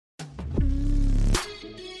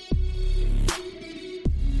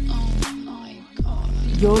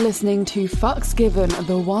You're listening to Fucks Given,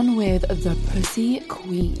 the one with the Pussy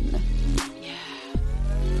Queen.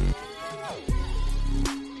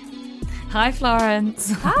 Hi,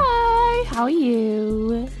 Florence. Hi, how are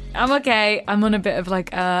you? I'm okay. I'm on a bit of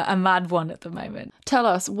like a mad one at the moment. Tell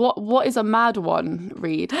us, what is a mad one,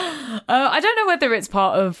 Reed? I don't know whether it's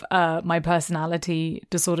part of my personality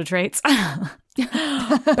disorder traits.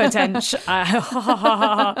 Potential.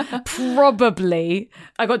 Probably.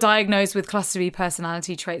 I got diagnosed with cluster B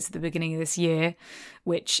personality traits at the beginning of this year,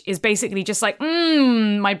 which is basically just like,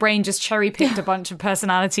 my brain just cherry picked a bunch of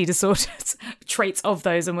personality disorders, traits of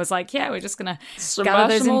those, and was like, yeah, we're just going to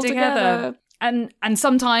gather those in together. And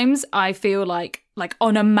sometimes I feel like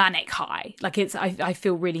on a manic high, like I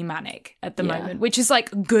feel really manic at the moment, which is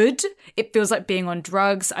like good. It feels like being on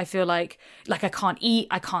drugs. I feel like I can't eat,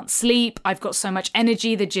 I can't sleep. I've got so much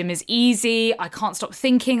energy. The gym is easy. I can't stop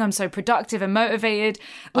thinking. I'm so productive and motivated,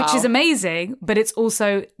 which is amazing. But it's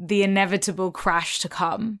also the inevitable crash to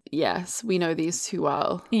come. Yes, we know these too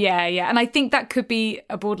well. Yeah. And I think that could be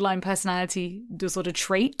a borderline personality disorder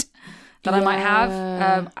trait that I might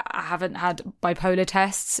have. I haven't had bipolar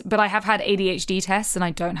tests, but I have had ADHD tests, and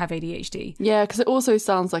I don't have ADHD. Yeah, because it also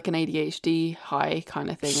sounds like an ADHD high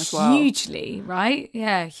kind of thing as well. Hugely, right?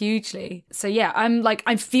 Yeah, hugely. So yeah,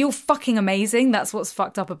 I feel fucking amazing. That's what's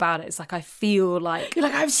fucked up about it. It's like I feel like... You're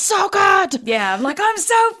like, I'm so good! Yeah, I'm like, I'm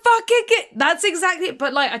so fucking good. That's exactly it.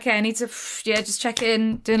 But like, okay, I need to, just check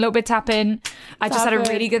in, do a little bit of tapping. I just had a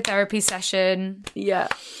really good therapy session. Yeah.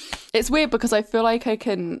 It's weird because I feel like I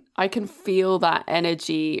can feel that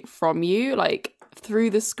energy from you, like through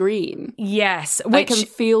the screen. Yes. I can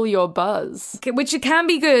feel your buzz. Which can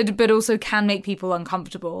be good, but also can make people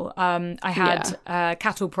uncomfortable. I had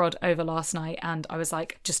cattle prod over last night, and I was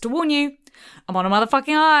like, just to warn you, I'm on a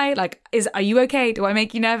motherfucking high. Like, are you okay? Do I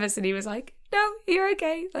make you nervous? And he was like, no, you're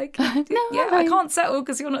okay. Like, I can't settle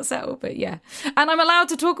because you're not settled, but yeah. And I'm allowed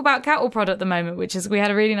to talk about cattle prod at the moment, which is, we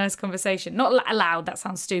had a really nice conversation. Not allowed, that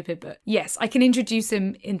sounds stupid, but yes, I can introduce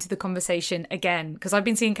him into the conversation again, because I've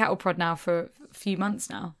been seeing cattle prod now for a few months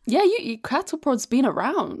now. Yeah, cattle prod's been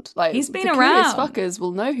around. Like, he's been the around. Curious fuckers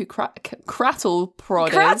will know who cattle prod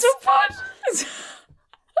is. Cattle prod.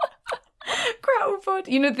 Cattle prod.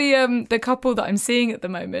 You know the couple that I'm seeing at the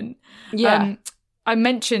moment. Yeah. I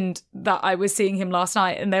mentioned that I was seeing him last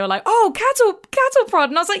night, and they were like, "Oh, cattle prod,"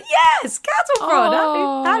 and I was like, "Yes, cattle prod.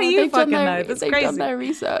 How do you fucking know? That's crazy." They've done their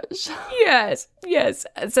research. Yes.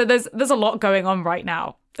 So there's a lot going on right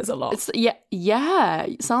now. There's a lot. Yeah.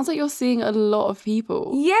 Sounds like you're seeing a lot of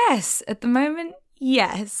people. Yes, at the moment,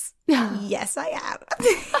 yes. Yes, I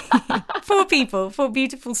am. 4 people, 4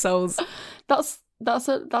 beautiful souls. That's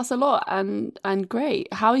a lot and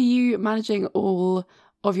great. How are you managing all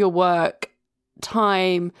of your work,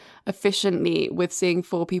 time efficiently with seeing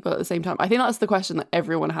 4 people at the same time? I think that's the question that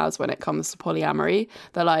everyone has when it comes to polyamory.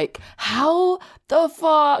 They're like, how the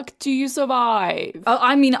fuck do you survive?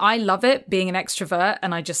 I mean, I love it being an extrovert,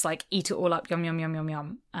 and I just like eat it all up, yum, yum, yum, yum,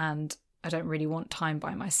 yum. And I don't really want time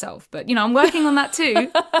by myself, but you know, I'm working on that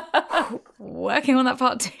too. Working on that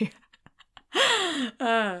part too.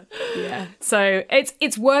 Yeah. So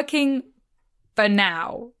it's working for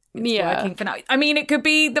now. Working for now. I mean, it could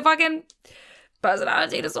be the fucking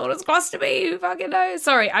personality disorders cluster B. Who fucking knows?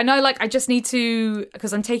 Sorry, I know. Like, I just need to,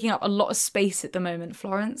 because I'm taking up a lot of space at the moment,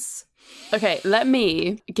 Florence. Okay, let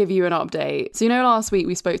me give you an update. So, you know, last week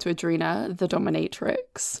we spoke to Adrena, the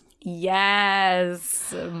dominatrix.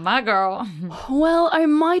 Yes, my girl. Well, I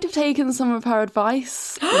might have taken some of her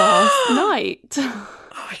advice last night.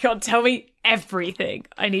 Oh my God, tell me everything.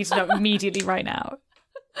 I need to know immediately right now.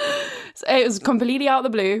 So it was completely out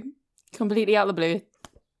of the blue.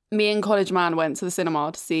 Me and College Man went to the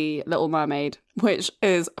cinema to see Little Mermaid, which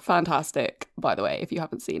is fantastic, by the way, if you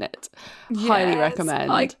haven't seen it. Yes, highly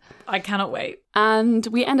recommend. I cannot wait. And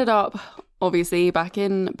we ended up, obviously, back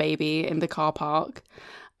in Baby in the car park.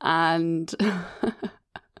 And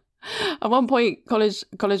at one point, college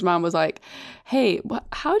Man was like, hey,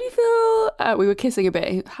 how do you feel? We were kissing a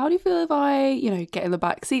bit. How do you feel if I, get in the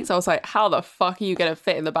back seats? I was like, how the fuck are you going to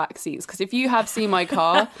fit in the back seats? Because if you have seen my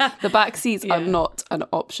car, the back seats are not an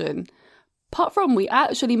option. Apart from, we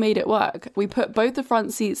actually made it work. We put both the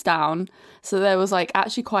front seats down. So there was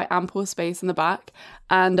actually quite ample space in the back.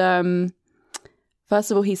 And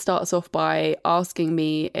first of all, he starts off by asking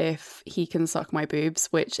me if he can suck my boobs,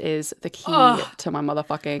 which is the key to my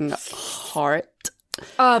motherfucking heart.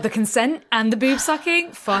 Oh, the consent and the boob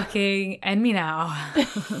sucking? Fucking end me now.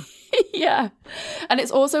 Yeah. And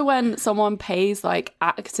it's also when someone pays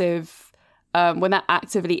active, when they're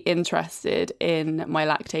actively interested in my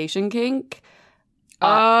lactation kink.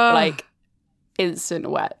 instant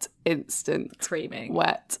wet, instant Screaming.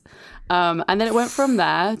 wet. And then it went from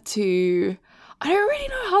there to, I don't really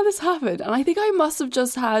know how this happened. And I think I must have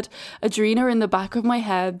just had Adrena in the back of my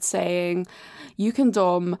head saying, you can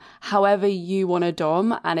dom however you want to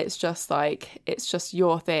dom, and it's just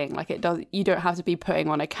your thing. Like, you don't have to be putting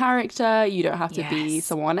on a character, you don't have to be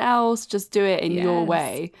someone else, just do it in your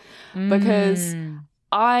way. Because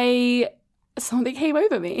something came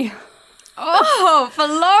over me. Oh, for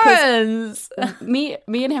Lawrence! me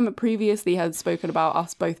and him previously had spoken about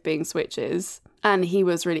us both being switches, and he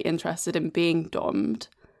was really interested in being dommed.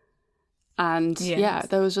 And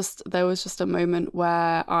there was just a moment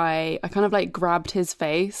where I kind of like grabbed his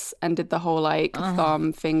face and did the whole like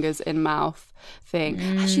thumb, fingers in mouth thing.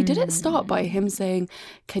 Actually, did it start by him saying,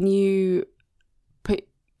 Can you put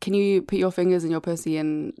your fingers in your pussy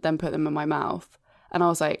and then put them in my mouth? And I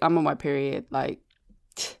was like, I'm on my period, like,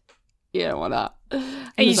 you don't want that.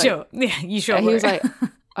 Are you sure? Yeah, you sure? And he was like,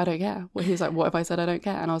 I don't care. Well, he was like, what if I said I don't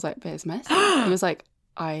care? And I was like, but it's messy. He was like,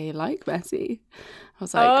 I like messy. I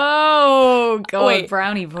was like, oh god, wait.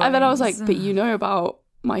 Brownie points. And then I was like, but you know about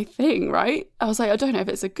my thing, right? I was like, I don't know if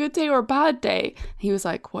it's a good day or a bad day. He was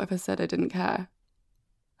like, what if I said I didn't care?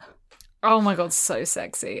 Oh my god, so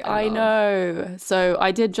sexy. I know. So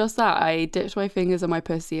I did just that. I dipped my fingers in my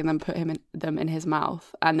pussy and then put them in his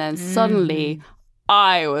mouth. And then suddenly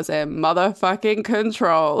I was in motherfucking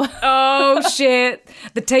control. Oh shit.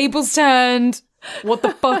 The tables turned. What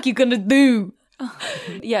the fuck you gonna do?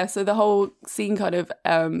 Yeah, so the whole scene kind of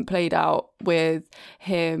played out with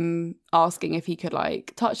him asking if he could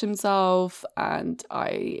like touch himself, and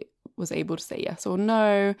I was able to say yes or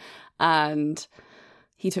no, and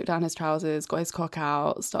he took down his trousers, got his cock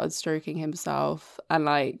out, started stroking himself, and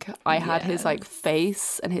like I had his like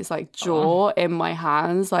face and his like jaw in my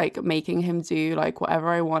hands, like making him do like whatever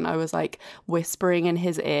I want. I was like whispering in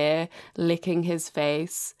his ear, licking his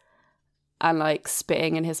face, and like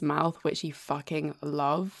spitting in his mouth, which he fucking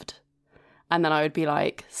loved. And then I would be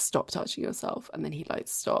like, stop touching yourself. And then he'd like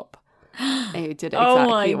stop. And he did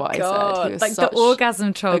exactly what I said. He was like the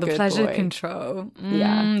orgasm troll, the pleasure boy. Control.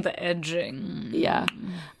 The edging. Yeah.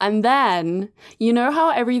 And then, you know how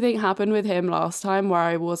everything happened with him last time where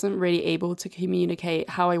I wasn't really able to communicate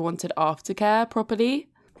how I wanted aftercare properly?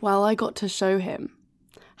 Well, I got to show him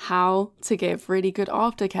how to give really good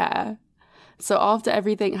aftercare. So after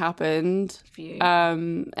everything happened,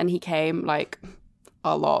 and he came like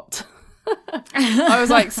a lot. I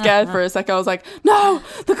was like scared for a second. I was like, no,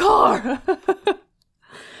 the car.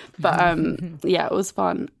 But yeah, it was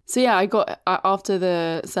fun. So yeah, I got after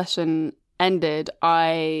the session ended,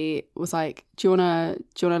 I was like, do you wanna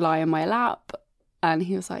lie in my lap? And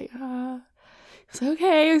he was like, it's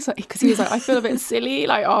okay. Because he was like, I feel a bit silly,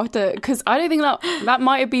 like after, because I don't think that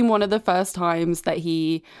might have been one of the first times that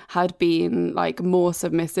he had been like more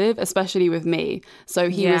submissive, especially with me. So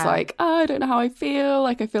he was like, I don't know how I feel.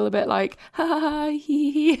 Like I feel a bit like, ha ha ha,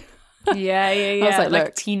 hee hee. Yeah. I was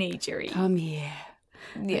like teenager-y. Come here.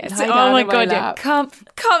 Yeah. Oh my god, yeah. Come.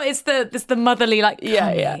 It's the motherly like.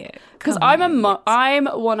 Yeah. Because I'm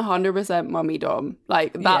 100% mummy dom.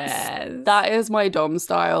 Like that is my dom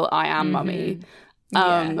style. I am mummy.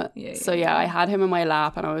 So I had him in my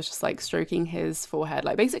lap and I was just like stroking his forehead,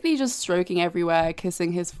 like basically just stroking everywhere,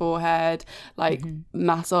 kissing his forehead, like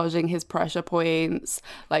massaging his pressure points,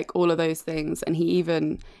 like all of those things. And he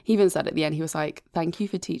even said at the end, he was like, thank you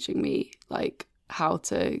for teaching me like how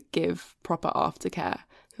to give proper aftercare.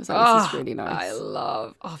 He was like, this is really nice. I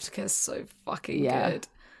love aftercare, so fucking good.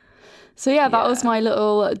 So that was my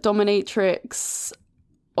little dominatrix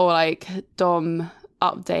or like dom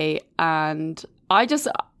update. And I just,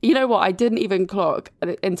 you know what, I didn't even clock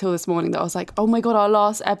until this morning that I was like, oh my god, our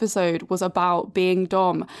last episode was about being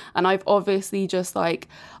dom, and I've obviously just like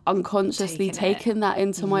unconsciously taken that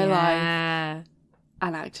into my life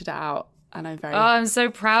and acted it out. And I'm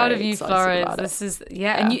so proud of you, Florence. This is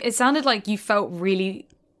and it sounded like you felt really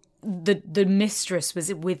the mistress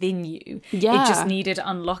was within you. It just needed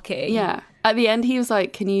unlocking. At the end he was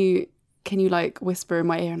like, can you like whisper in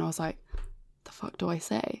my ear? And I was like, the fuck do I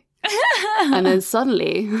say? And then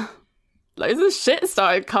suddenly loads of shit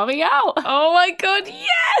started coming out. Oh my god,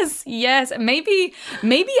 yes. Maybe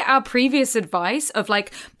our previous advice of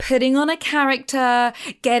like putting on a character,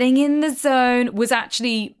 getting in the zone was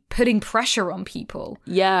actually putting pressure on people.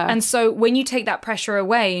 And so when you take that pressure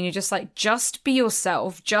away and you're just like, just be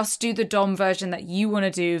yourself, just do the dom version that you want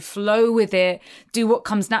to do, flow with it, do what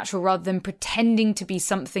comes natural rather than pretending to be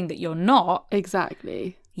something that you're not.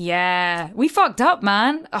 Exactly. Yeah, we fucked up,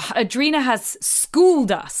 man. Adrena has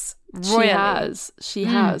schooled us royally. She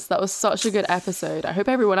has. That was such a good episode. I hope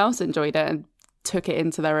everyone else enjoyed it. And took it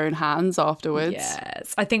into their own hands afterwards.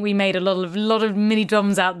 Yes, I think we made a lot of mini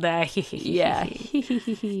doms out there. Yeah.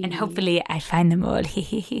 And hopefully I find them all.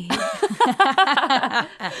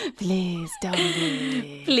 Please don't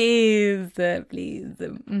be. Please.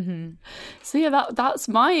 Mm-hmm. So yeah, that's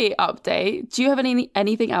my update. Do you have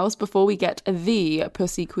anything else before we get the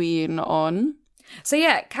Pussy Queen on? So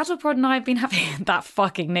yeah, Cattle Prod and I have been having that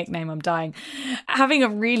fucking nickname, I'm dying, having a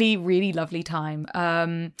really, really lovely time.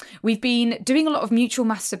 We've been doing a lot of mutual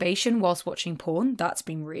masturbation whilst watching porn. That's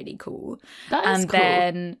been really cool. That is cool.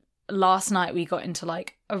 Then last night we got into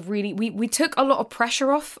like a really, we took a lot of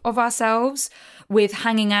pressure off of ourselves with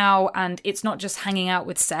hanging out, and it's not just hanging out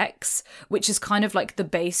with sex, which is kind of like the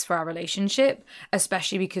base for our relationship,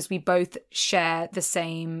 especially because we both share the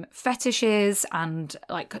same fetishes and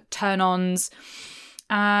like turn-ons.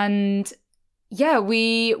 And yeah,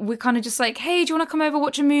 we're kind of just like, hey, do you want to come over,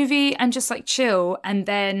 watch a movie and just like chill? And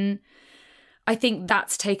then I think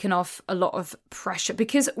that's taken off a lot of pressure,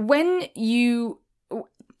 because when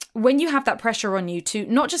you have that pressure on you to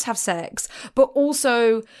not just have sex, but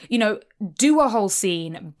also, you know, do a whole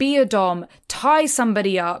scene, be a dom, tie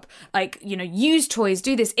somebody up, like, you know, use toys,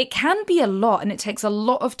 do this, it can be a lot, and it takes a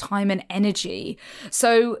lot of time and energy.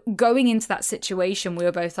 So going into that situation, we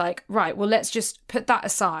were both like, right, well, let's just put that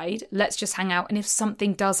aside. Let's just hang out. And if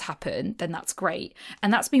something does happen, then that's great.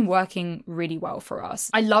 And that's been working really well for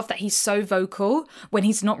us. I love that he's so vocal when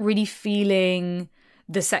he's not really feeling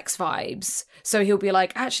the sex vibes. So he'll be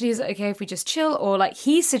like, actually, is it okay if we just chill? Or like,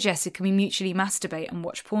 he suggested, can we mutually masturbate and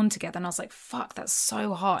watch porn together? And I was like, fuck, that's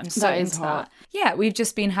so hot. And so that is into hot. that. Yeah, we've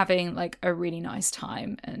just been having like a really nice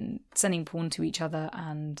time and sending porn to each other.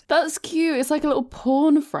 And that's cute. It's like a little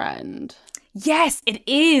porn friend. yes, it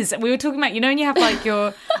is. We were talking about, you know, when you have like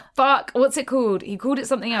your what's it called? He called it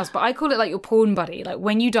something else, but I call it like your porn buddy. Like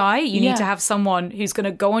when you die, you need to have someone who's going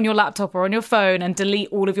to go on your laptop or on your phone and delete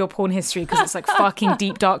all of your porn history, because it's like fucking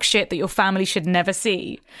deep, dark shit that your family should never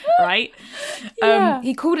see, right? Yeah.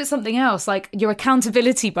 He called it something else, like your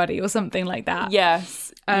accountability buddy or something like that.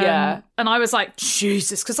 Yes. Yeah. And I was like,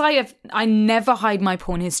 Jesus, because I never hide my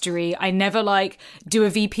porn history. I never like do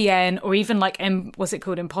a VPN or even like what's it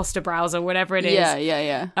called, imposter browser, whatever it is.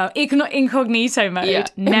 Yeah. Incognito mode. Yeah.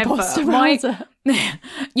 Never. Imposter browser.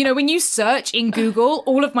 You know, when you search in Google,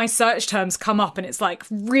 all of my search terms come up and it's like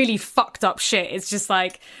really fucked up shit. It's just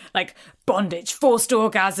like bondage, forced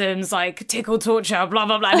orgasms, like tickle torture, blah,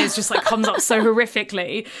 blah, blah. And it's just like comes up so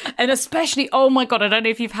horrifically. And especially, oh my God, I don't know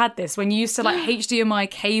if you've had this, when you used to like HDMI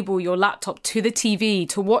cable your laptop to the TV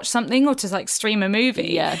to watch something or to like stream a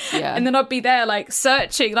movie. Yes, yeah. And then I'd be there like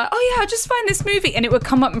searching, like, oh yeah, I'll just find this movie. And it would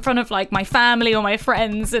come up in front of like my family or my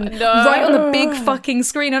friends and right on the big fucking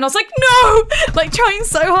screen. And I was like, no, like trying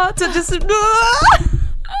so hard to just...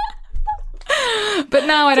 But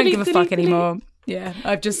now I don't give a fuck anymore. Yeah,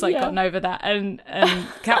 I've just like gotten over that. And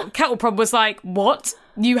Cattle Prod was like, what?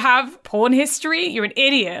 You have porn history? You're an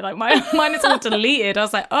idiot. Like mine is all deleted. I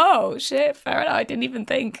was like, oh shit, fair enough. I didn't even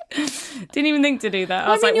think to do that. I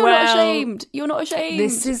was like, you're well, not ashamed. You're not ashamed.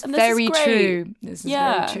 This is very true. This is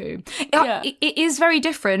very true. It is very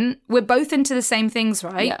different. We're both into the same things,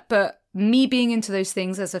 right? Yeah. But me being into those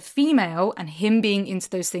things as a female and him being into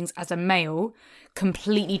those things as a male,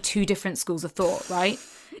 completely two different schools of thought, right?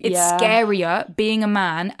 It's scarier being a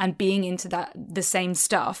man and being into the same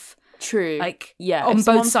stuff. True. Like, yeah, on if both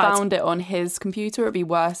someone sides. found it on his computer, it'd be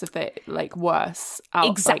worse if it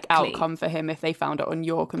Exactly. outcome for him if they found it on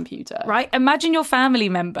your computer. Right? Imagine your family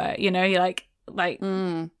member, you know, you're like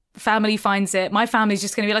family finds it. My family's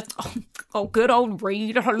just going to be like, oh, good old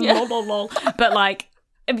Reed. But like,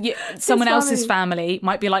 someone else's family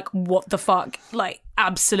might be like, what the fuck? Like,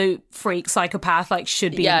 absolute freak, psychopath, like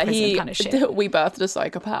should be in prison kind of shit. We birthed a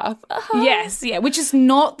psychopath. Yes, which is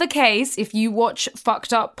not the case if you watch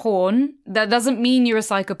fucked up porn. That doesn't mean you're a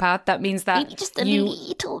psychopath. That means that Maybe just a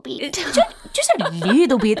little bit. just a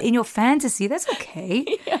little bit in your fantasy. That's okay.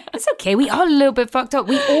 It's okay. We are a little bit fucked up.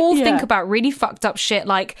 We all think about really fucked up shit,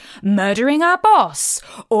 like murdering our boss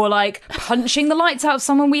or like punching the lights out of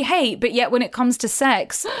someone we hate. But yet when it comes to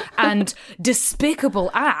sex and despicable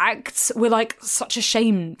acts, we're like such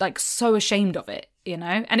ashamed, like so ashamed of it, you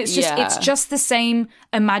know? And it's just the same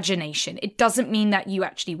imagination. It doesn't mean that you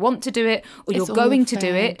actually want to do it or you're going to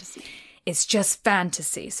do it. It's just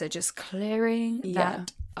fantasy. So just clearing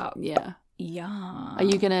that up. Yeah. Yeah. Are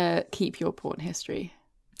you gonna keep your porn history?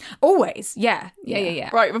 Always. Yeah.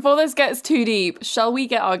 Right, before this gets too deep, shall we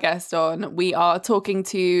get our guest on? We are talking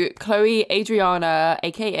to Chloe Adriana,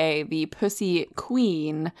 aka the Pussy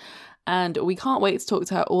Queen. and we can't wait to talk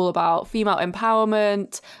to her all about female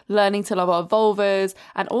empowerment, learning to love our vulvas,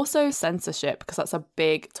 and also censorship, because that's a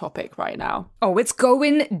big topic right now. Oh, it's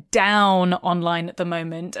going down online at the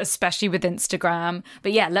moment, especially with Instagram.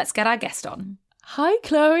 But yeah, let's get our guest on. Hi,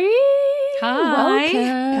 Chloe. Hi.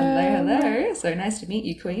 Welcome. Hello. So nice to meet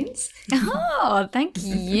you, queens. Oh, thank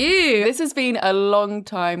you. This has been a long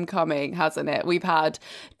time coming, hasn't it? We've had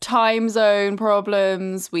time zone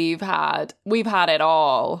problems. We've had it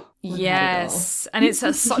all. Yes, and it's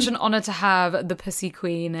such an honor to have the Pussy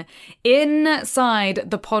Queen inside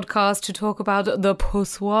the podcast to talk about the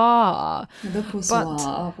poussoir. The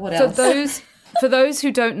poussoir. What For else? For those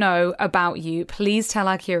who don't know about you, please tell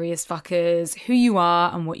our curious fuckers who you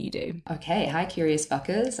are and what you do. Okay. Hi, curious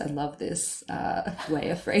fuckers. I love this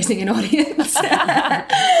way of phrasing an audience.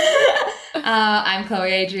 I'm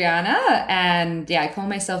Chloe Adriana, and I call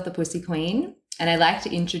myself the Pussy Queen. And I like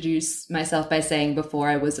to introduce myself by saying before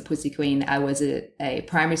I was a Pussy Queen, I was a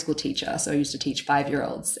primary school teacher. So I used to teach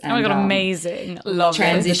 5-year-olds. And, Oh my God, amazing. Love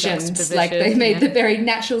transitioned. Like they made the very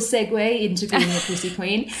natural segue into being a Pussy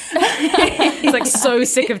Queen. It's like so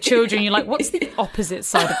sick of children. You're like, what's the opposite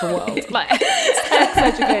side of the world? Like Sex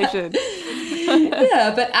education.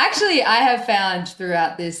 Yeah, but actually I have found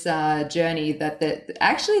throughout this journey that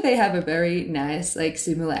actually they have a very nice like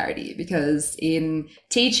similarity, because in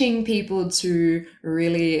teaching people to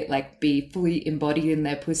really like be fully embodied in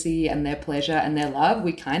their pussy and their pleasure and their love,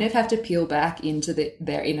 we kind of have to peel back into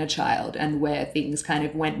their inner child and where things kind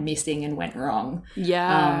of went missing and went wrong.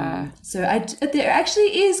 Yeah. So there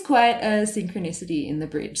actually is quite a synchronicity in the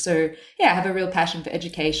bridge. So yeah, I have a real passion for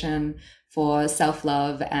education, for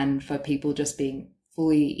self-love, and for people just being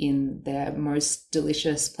fully in their most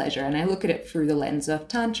delicious pleasure. And I look at it through the lens of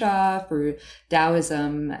Tantra, through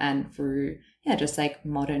Taoism, and through, just like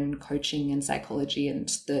modern coaching and psychology and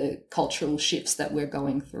the cultural shifts that we're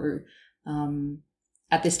going through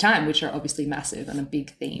at this time, which are obviously massive and a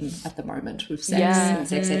big theme at the moment with sex and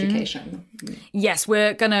sex education. Yes,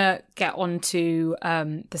 we're going to get on to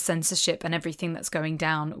the censorship and everything that's going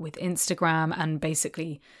down with Instagram, and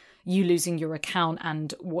basically you losing your account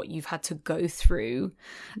and what you've had to go through.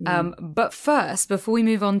 But first, before we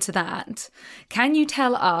move on to that, can you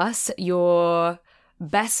tell us your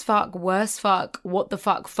best fuck, worst fuck, what the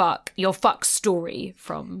fuck, your fuck story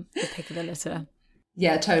from the pick of the litter?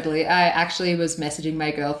 Yeah, totally. I actually was messaging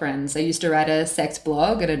my girlfriends. I used to write a sex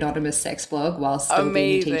blog, an anonymous sex blog, while still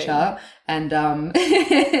being a teacher. And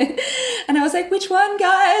and I was like, which one,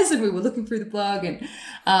 guys? And we were looking through the blog, and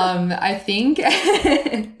I think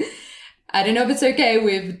I don't know if it's okay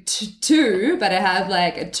with two, but I have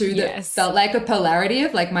like a two that felt like a polarity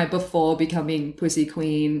of like my before becoming Pussy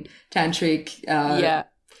Queen, tantric,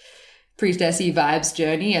 priestessy vibes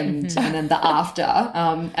journey, and then the after.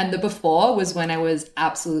 And the before was when I was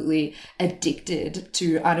absolutely addicted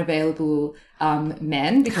to unavailable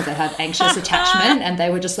men, because I had anxious attachment, and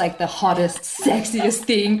they were just like the hottest, sexiest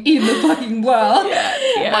thing in the fucking world.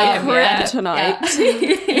 My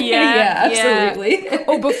kryptonite. Yeah, absolutely.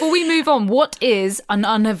 Oh, before we move on, what is an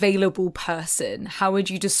unavailable person? How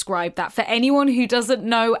would you describe that for anyone who doesn't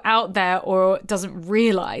know out there or doesn't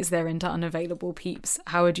realize they're into unavailable peeps?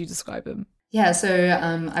 How would you describe them? Yeah,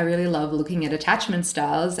 so I really love looking at attachment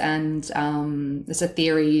styles, and there's a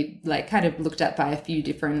theory like kind of looked at by a few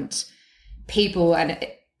different people, and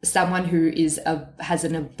someone who has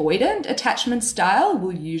an avoidant attachment style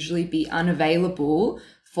will usually be unavailable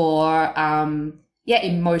for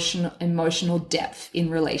emotional depth in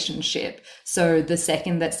relationship. So the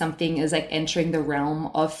second that something is like entering the realm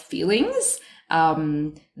of feelings,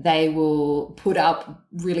 they will put up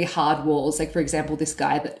really hard walls. Like, for example, this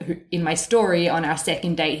guy who in my story on our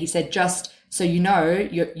second date, he said, just so you know,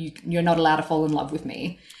 you're not allowed to fall in love with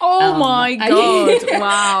me. Oh my God.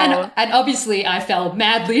 Wow. And obviously I fell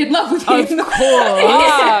madly in love with him. Of course.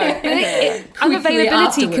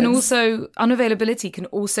 Unavailability can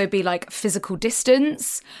also be like physical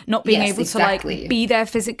distance, not being able to like be there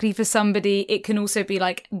physically for somebody. It can also be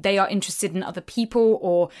like they are interested in other people,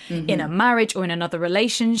 or in a marriage or in another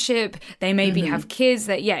relationship. They maybe have kids.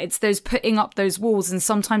 That it's those putting up those walls, and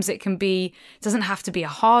sometimes it doesn't have to be a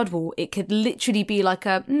hard wall. It could literally be like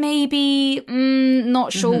a maybe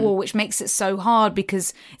not sure wall, which makes it so hard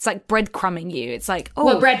because it's like breadcrumbing you. It's like,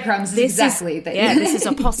 breadcrumbs, this is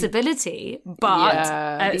a possibility,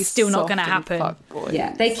 but it's still not going to happen.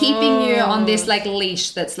 They're keeping you on this like leash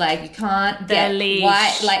that's like you can't get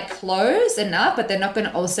quite like close enough, but they're not going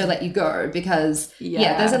to also let you go, because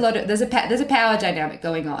there's a power dynamic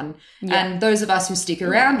going on, and those of us who stick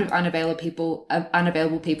around with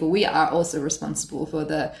unavailable people, we are also responsible for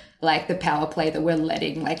the like the power play that we're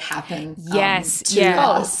letting like happen Yes, to yeah.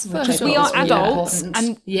 us, which I thought We are was really adults,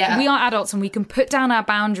 important. and we are adults, and we can put down our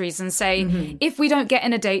boundaries and say, if we don't get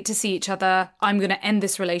in a date to see each other, I'm going to end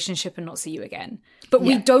this relationship and not see you again. But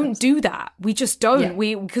we don't do that. We just don't.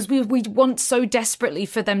 Because we want so desperately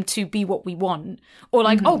for them to be what we want, or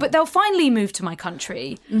like, oh, but they'll finally move to my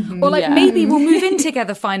country, or like maybe we'll move in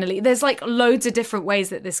together finally. There's like loads of different ways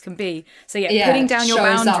that this can be. So putting down your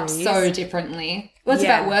shows boundaries up so differently. Well, it's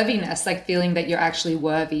about worthiness, like feeling that you're actually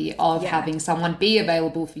worthy of having someone be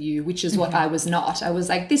available for you, which is what I was not. I was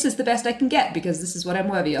like, this is the best I can get because this is what I'm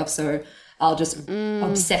worthy of. So I'll just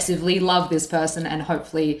obsessively love this person and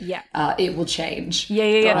hopefully it will change.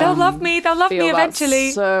 Yeah. They'll love me. They'll love me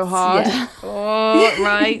eventually. So hard. Yeah.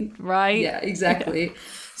 Oh, right. Yeah, exactly.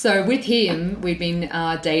 So with him, we'd been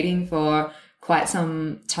dating for quite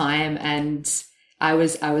some time, and I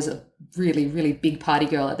was a really, really big party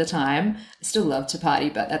girl at the time. I still love to party,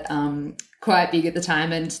 but quite big at the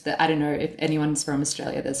time. And I don't know if anyone's from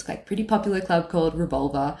Australia, there's like a pretty popular club called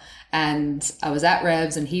Revolver. And I was at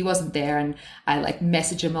Revs and he wasn't there. And I like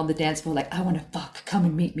messaged him on the dance floor, like, I want to fuck, come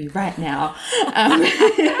and meet me right now.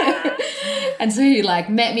 And so he like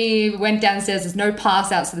met me, went downstairs. There's no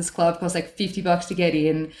pass outs to this club, cost like $50 to get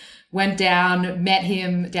in. Went down, met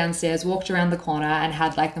him downstairs, walked around the corner and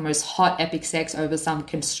had like the most hot epic sex over some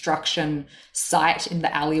construction site in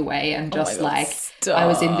the alleyway. And just I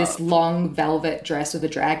was in this long velvet dress with a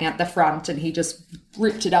drag out the front and he just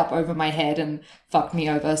ripped it up over my head and fucked me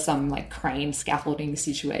over some like crane scaffolding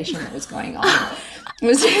situation that was going on. It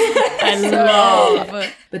was I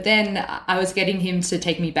love. But then I was getting him to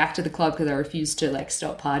take me back to the club because I refused to like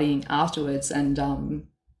stop partying afterwards. And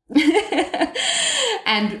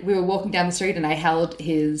and we were walking down the street and I held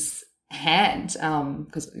his hand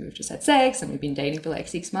because we've just had sex and we've been dating for like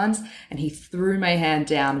 6 months, and he threw my hand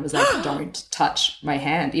down and was like, don't touch my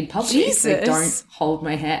hand in public. Jesus. Like, don't hold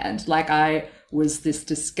my hand. Like I was this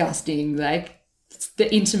disgusting, like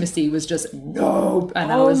the intimacy was just nope.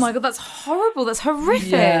 And oh my God, that's horrible. That's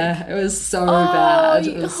horrific. Yeah, it was so bad.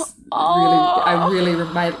 It was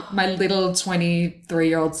my little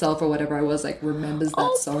 23-year-old self or whatever I was like remembers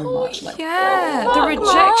that so much. Like, the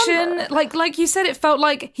rejection, like you said, it felt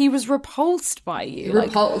like he was repulsed by you.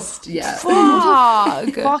 Repulsed,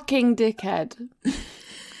 Fuck. Fucking dickhead.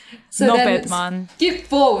 So Not then bad, man. skip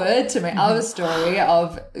forward to my other story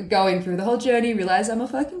of going through the whole journey, realize I'm a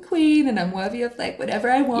fucking queen and I'm worthy of like whatever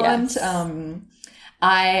I want. Yes.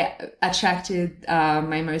 I attracted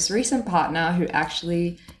my most recent partner who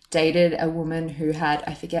actually dated a woman who had,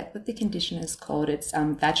 I forget what the condition is called. It's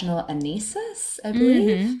vaginal anesis, I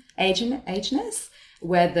believe, ageness,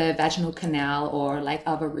 where the vaginal canal or like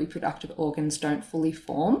other reproductive organs don't fully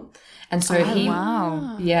form. And so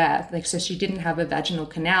so she didn't have a vaginal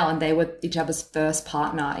canal and they were each other's first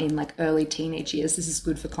partner in like early teenage years. This is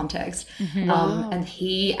good for context. And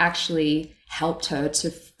he actually helped her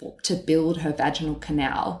to build her vaginal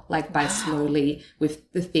canal, like by slowly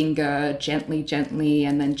with the finger, gently,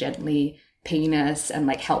 and then gently penis, and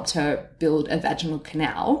like helped her build a vaginal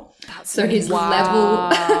canal. So his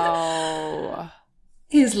level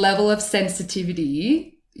of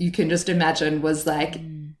sensitivity, you can just imagine, was like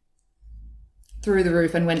through the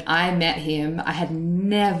roof. And when I met him, I had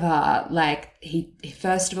never like he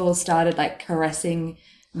first of all started like caressing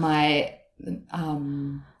my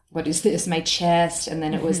my chest, and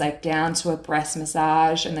then it was like down to a breast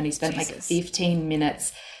massage, and then he spent like 15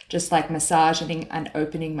 minutes just like massaging and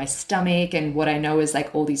opening my stomach, and what I know is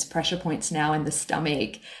like all these pressure points now in the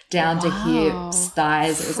stomach down to hips,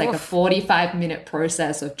 thighs. It was like a 45-minute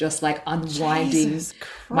process of just like unwinding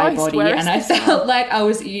my body, and I felt like I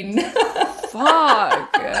was in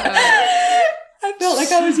I felt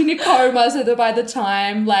like I was in a coma, so that by the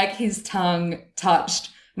time like his tongue touched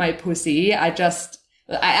my pussy, I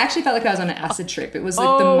actually felt like I was on an acid trip. It was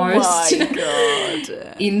like the most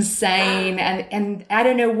insane. And I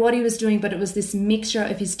don't know what he was doing, but it was this mixture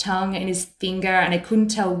of his tongue and his finger, and I couldn't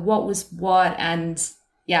tell what was what. And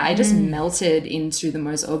yeah, I just melted into the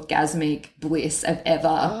most orgasmic bliss I've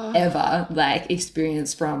ever like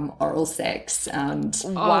experienced from oral sex. And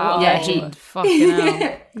fucking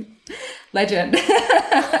hell. Legend.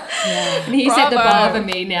 And he set the bar for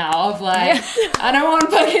me now of like, I don't want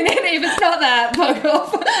fucking any if it's not that, fuck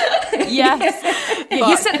off.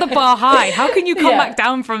 He set the bar high. How can you come back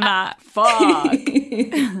down from that? Fuck.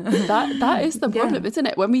 That is the problem, isn't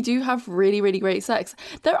it? When we do have really, really great sex,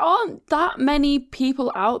 there aren't that many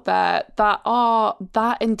people out there that are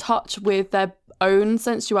that in touch with their own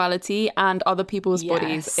sensuality and other people's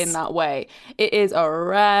bodies Yes. in that way. It is a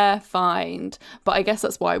rare find, but I guess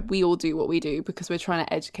that's why we all do what we do, because we're trying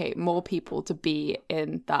to educate more people to be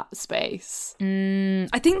in that space.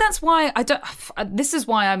 I think that's why this is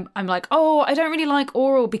why I'm like, oh, I don't really like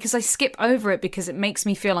oral, because I skip over it because it makes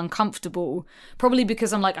me feel uncomfortable. Probably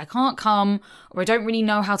because I'm like, I can't come, or I don't really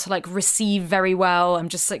know how to like receive very well. I'm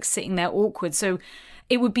just like sitting there awkward. So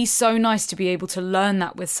it would be so nice to be able to learn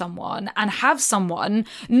that with someone and have someone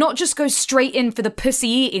not just go straight in for the pussy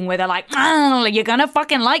eating where they're like, oh, you're gonna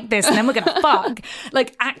fucking like this and then we're gonna fuck.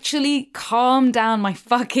 Like, actually calm down my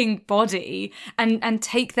fucking body and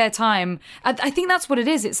take their time. I think that's what it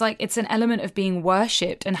is. It's like, it's an element of being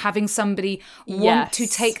worshipped and having somebody want to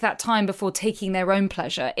take that time before taking their own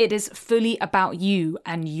pleasure. It is fully about you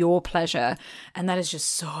and your pleasure. And that is just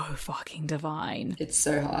so fucking divine. It's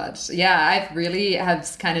so hard. Yeah, I really have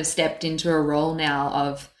kind of stepped into a role now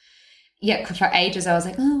of, for ages I was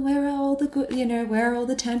like, oh, where are all the good, where are all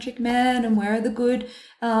the tantric men, and where are the good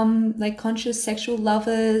like conscious sexual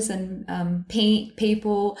lovers and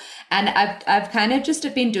people. And I've kind of just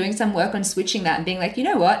been doing some work on switching that and being like, you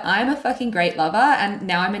know what, I'm a fucking great lover, and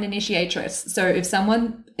now I'm an initiatrix. So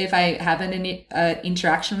if I have an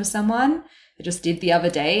interaction with someone, I just did the other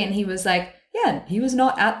day, and he was like, yeah, he was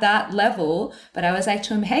not at that level, but I was like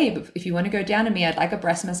to him, hey, if you want to go down to me, I'd like a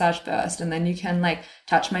breast massage first, and then you can like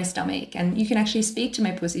touch my stomach, and you can actually speak to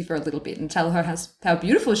my pussy for a little bit and tell her how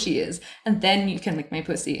beautiful she is, and then you can lick my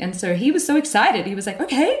pussy. And so he was so excited. He was like,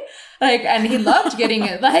 okay, like, and he loved getting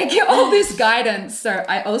it, like all this guidance. So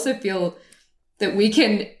I also feel that we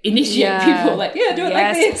can initiate people, like, do it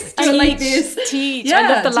like this, do it like this. Teach. Yeah, I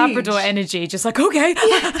love the teach. Labrador energy. Just like, okay.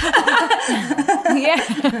 Yeah.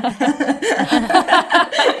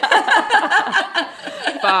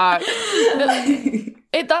 Fuck.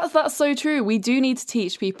 That's so true. We do need to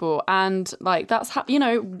teach people, and like that's you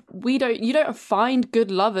don't find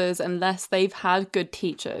good lovers unless they've had good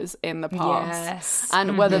teachers in the past. Yes.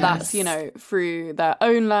 And whether that's through their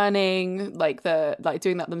own learning, like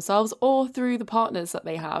doing that themselves, or through the partners that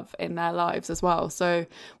they have in their lives as well. So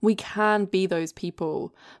we can be those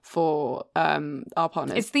people for our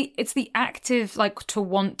partners. It's the active, like, to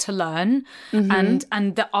want to learn, and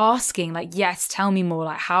the asking, like, yes, tell me more,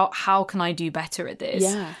 like how can I do better at this?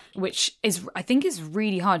 Yeah. Which I think is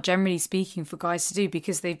really hard, generally speaking, for guys to do,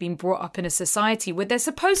 because they've been brought up in a society where they're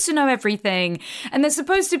supposed to know everything, and they're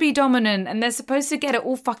supposed to be dominant, and they're supposed to get it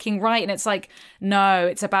all fucking right. And it's like, no,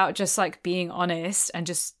 it's about just like being honest and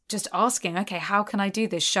just asking, okay, how can I do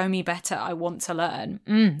this? Show me better. I want to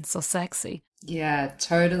learn. So sexy. Yeah,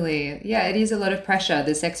 totally. Yeah, it is a lot of pressure.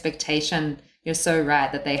 This expectation, you're so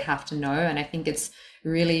right, that they have to know. And I think it's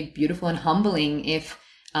really beautiful and humbling if,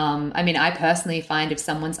 I personally find if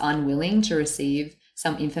someone's unwilling to receive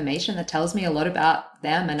some information that tells me a lot about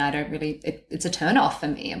them, and I don't really, it's a turn off for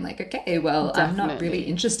me. I'm like, okay, well, Definitely. I'm not really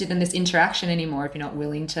interested in this interaction anymore if you're not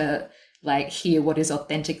willing to like hear what is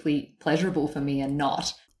authentically pleasurable for me and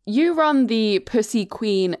not. You run the Pussy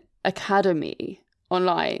Queen Academy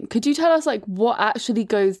online. Could you tell us like what actually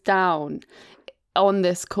goes down on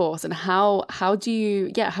this course, and how do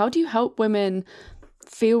you help women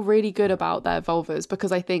feel really good about their vulvas?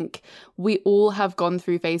 Because I think we all have gone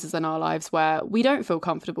through phases in our lives where we don't feel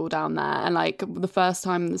comfortable down there, and like the first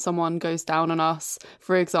time someone goes down on us,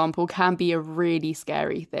 for example, can be a really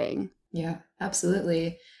scary thing. Yeah,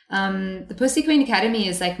 absolutely. The Pussy Queen Academy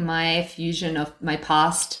is like my fusion of my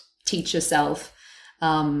past teacher self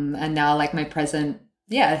and now like my present,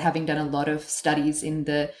 having done a lot of studies in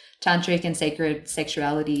the tantric and sacred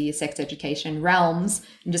sexuality, sex education realms,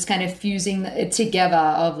 and just kind of fusing it together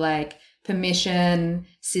of like permission,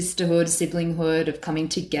 sisterhood, siblinghood, of coming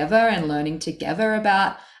together and learning together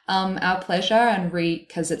about our pleasure, and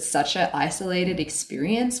because it's such an isolated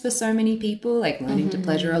experience for so many people, like learning to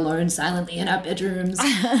pleasure alone silently in our bedrooms.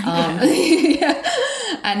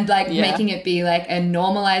 And like making it be like a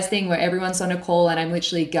normalized thing where everyone's on a call and I'm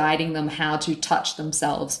literally guiding them how to touch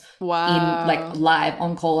themselves in like live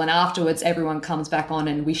on call. And afterwards everyone comes back on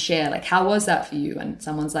and we share like, how was that for you? And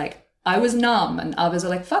someone's like, I was numb, and others are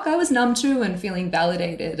like, fuck, I was numb too, and feeling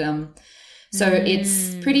validated. So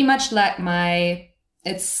it's pretty much like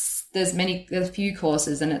there's a few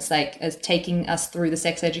courses, and it's like as taking us through the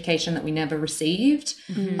sex education that we never received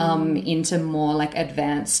into more like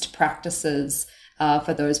advanced practices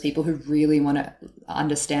for those people who really want to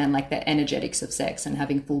understand like the energetics of sex and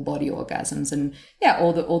having full body orgasms, and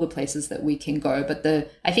all the places that we can go.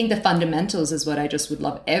 But I think the fundamentals is what I just would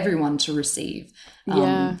love everyone to receive,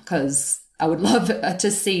 because I would love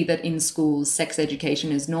to see that in schools sex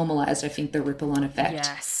education is normalized. I think the ripple on effect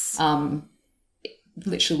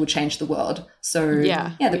literally will change the world. So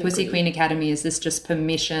Yeah, the we Pussy agree. Queen Academy is this just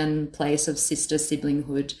permission place of sister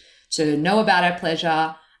siblinghood to know about our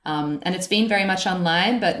pleasure. And it's been very much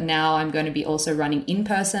online, but now I'm going to be also running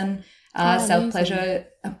in-person self-pleasure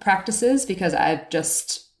practices, because I've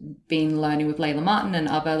just been learning with Layla Martin and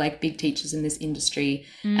other like big teachers in this industry,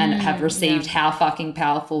 and have received how fucking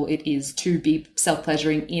powerful it is to be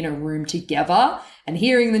self-pleasuring in a room together and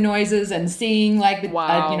hearing the noises and seeing like the,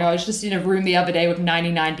 Wow. I was just in a room the other day with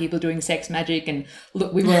 99 people doing sex magic, and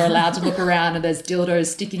look, we were allowed to look around, and there's dildos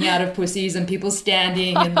sticking out of pussies and people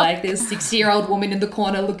standing, and like this 60-year-old woman in the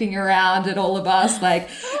corner looking around at all of us, like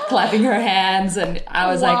clapping her hands. And I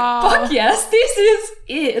was Wow. like, fuck yes, this is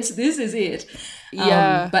it. This is it.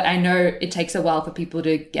 Yeah. But I know it takes a while for people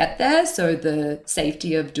to get there. So the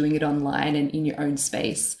safety of doing it online and in your own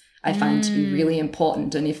space, I find to be really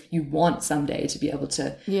important. And if you want someday to be able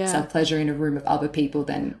to self-pleasure in a room of other people,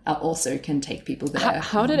 then I also can take people there.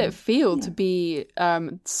 How did it feel to be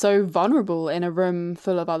so vulnerable in a room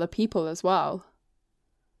full of other people as well?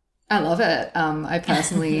 I love it. I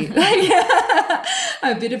personally,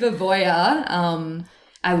 I'm a bit of a voyeur.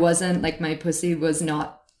 I wasn't like, my pussy was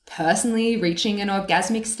not personally reaching an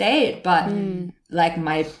orgasmic state, but like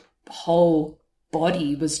my whole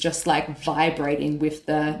body was just like vibrating with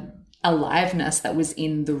the aliveness that was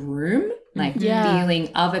in the room, like feeling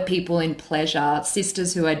other people in pleasure,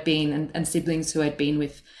 sisters who I'd been and siblings who I'd been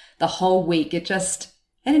with the whole week. It just,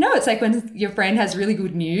 I don't know, it's like when your friend has really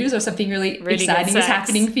good news or something really exciting is sex.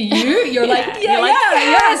 happening for you, you're like, You're like,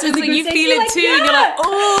 it's it's really like good you sex. feel You're it like, too, and you're like,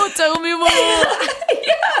 oh, tell me more.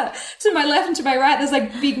 To my left and to my right, there's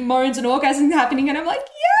like big moans and orgasms happening, and I'm like,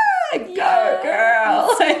 go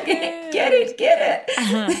girl, like, get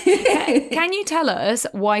it. Can you tell us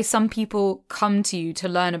why some people come to you to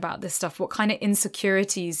learn about this stuff? What kind of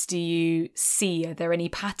insecurities do you see? Are there any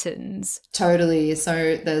patterns? Totally.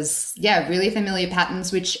 So there's really familiar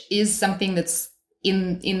patterns, which is something that's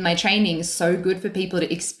in my training is so good for people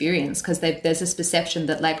to experience, because there's this perception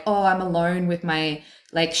that like, oh, I'm alone with my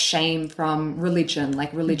like shame from religion.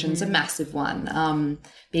 Like religion's a massive one.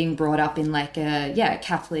 Being brought up in like a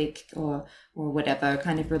Catholic or whatever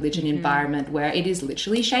kind of religion environment where it is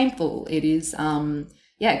literally shameful. It is going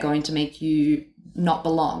to make you not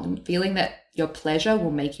belong. Feeling that your pleasure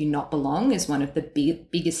will make you not belong is one of the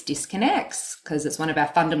biggest disconnects, because it's one of our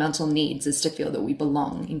fundamental needs, is to feel that we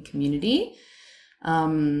belong in community.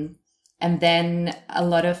 And then a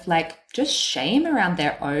lot of like just shame around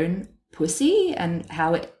their own pussy and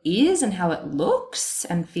how it is and how it looks,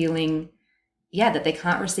 and feeling that they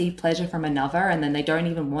can't receive pleasure from another, and then they don't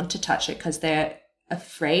even want to touch it because they're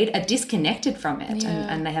afraid, are disconnected from it,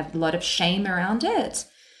 and they have a lot of shame around it,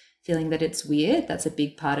 feeling that it's weird. That's a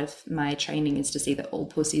big part of my training, is to see that all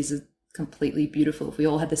pussies are completely beautiful. If we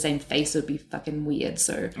all had the same face, it would be fucking weird.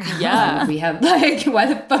 So we have like, why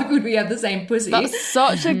the fuck would we have the same pussy? That's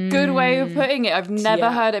such a good way of putting it. I've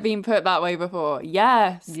never heard it being put that way before.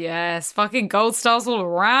 Yes, fucking gold stars all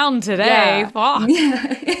around today. Fuck.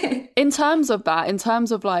 In terms of that, in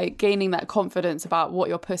terms of like gaining that confidence about what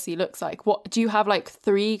your pussy looks like, what do you have like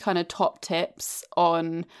 3 kind of top tips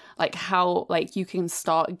on like how like you can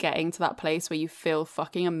start getting to that place where you feel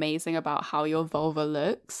fucking amazing about how your vulva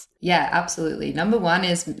looks? Yeah, absolutely. Number 1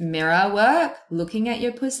 is mirror work, looking at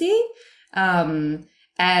your pussy.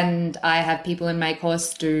 And I have people in my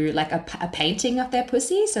course do like a painting of their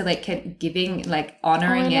pussy. So like giving, like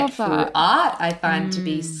honoring it through art, I find to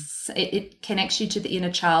be, it connects you to the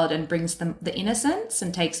inner child and brings them the innocence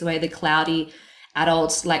and takes away the cloudy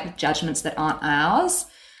adult like judgments that aren't ours.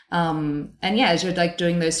 And as you're like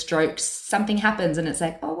doing those strokes, something happens and it's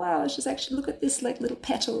like, oh wow, it's just actually look at this like little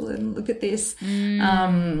petal and look at this.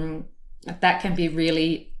 That can be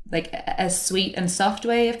really like a sweet and soft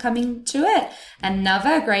way of coming to it.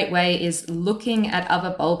 Another great way is looking at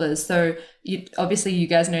other vulvas. So obviously you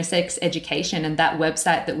guys know Sex Education, and that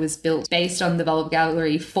website that was built based on the Vulva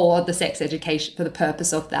Gallery for the sex education, for the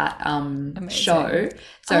purpose of that show.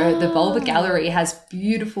 So the Vulva Gallery has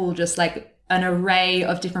beautiful, just like an array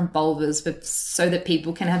of different vulvas so that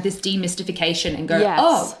people can have this demystification and go,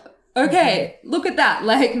 oh, okay, look at that.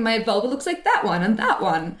 Like my vulva looks like that one and that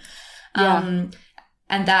one.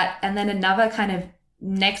 And then another kind of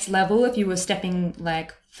next level, if you were stepping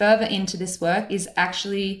like further into this work, is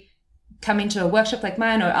actually coming to a workshop like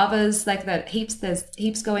mine or others like that. There's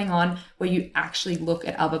heaps going on where you actually look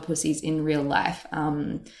at other pussies in real life,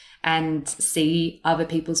 and see other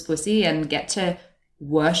people's pussy and get to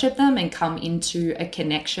worship them and come into a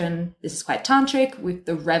connection. This is quite tantric, with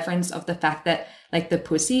the reverence of the fact that like the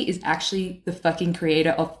pussy is actually the fucking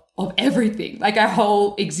creator of of everything. Like our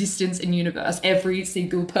whole existence and universe, every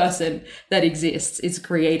single person that exists is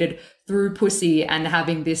created through pussy, and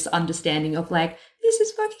having this understanding of like, this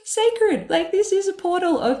is fucking sacred. Like this is a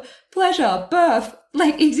portal of pleasure, birth,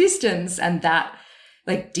 like existence, and that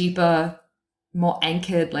like deeper, more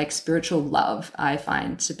anchored, like spiritual love, I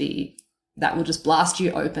find to be, that will just blast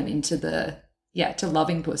you open into to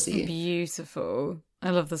loving pussy. Beautiful. I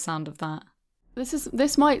love the sound of that.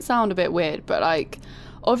 This might sound a bit weird, but like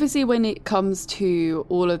obviously when it comes to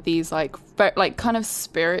all of these like kind of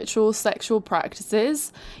spiritual sexual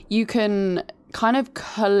practices, you can kind of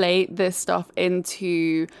collate this stuff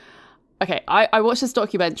into, okay, I watched this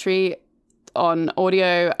documentary on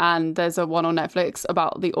audio, and there's a one on Netflix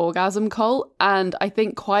about the orgasm cult, and I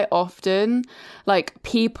think quite often like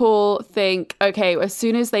people think, okay, as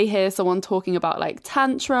soon as they hear someone talking about like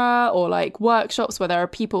tantra or like workshops where there are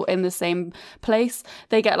people in the same place,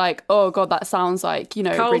 they get like, oh god, that sounds like, you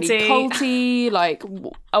know, culty. really culty, like,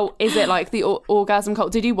 oh, is it like the orgasm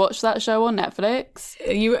cult? Did you watch that show on Netflix?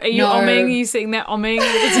 Are you No. omming? Are you sitting there omming?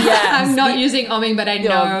 Yeah, I'm not using omming, but I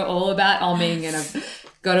know all about omming, and I've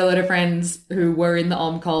got a lot of friends who were in the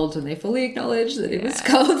Om cult, and they fully acknowledge that it was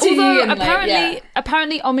culty. Although and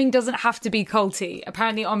apparently omming doesn't have to be culty.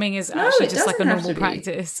 Apparently omming is actually it just like a doesn't have normal to be.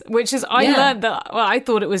 practice, which is, I learned that, well, I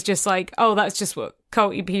thought it was just like, oh, that's just what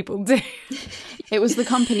culty people do. it was the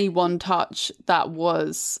company One Touch that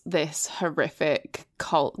was this horrific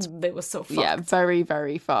cult. They were so fucked. Yeah, very,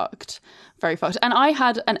 very fucked. Very fucked. And I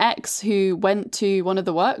had an ex who went to one of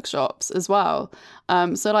the workshops as well.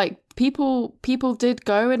 So like people did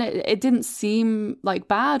go, and it didn't seem like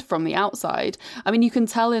bad from the outside. I mean, you can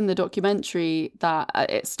tell in the documentary that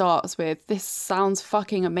it starts with, this sounds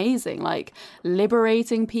fucking amazing, like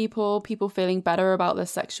liberating people feeling better about their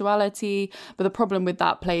sexuality. But the problem with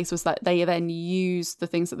that place was that they then used the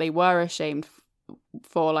things that they were ashamed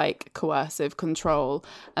for, like coercive control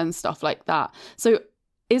and stuff like that. So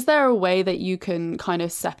is there a way that you can kind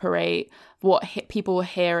of separate what people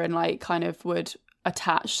hear and like kind of would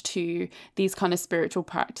attach to these kind of spiritual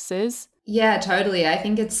practices? Yeah, totally. I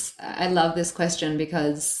think I love this question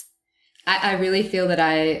because I really feel that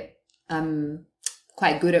I am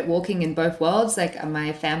quite good at walking in both worlds. Like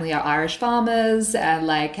my family are Irish farmers, and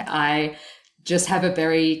like I just have a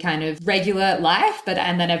very kind of regular life,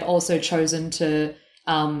 and then I've also chosen to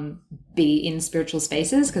be in spiritual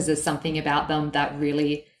spaces because there's something about them that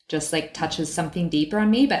really just like touches something deeper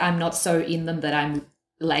on me, but I'm not so in them that I'm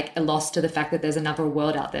like lost to the fact that there's another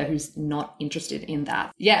world out there who's not interested in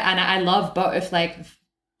that. Yeah, and I love both like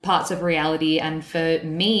parts of reality. And for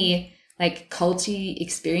me, like culty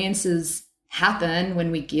experiences happen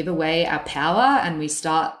when we give away our power and we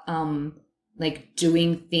start like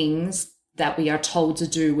doing things that we are told to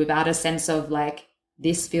do without a sense of like,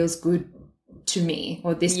 this feels good to me,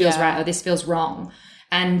 or this feels right, or this feels wrong.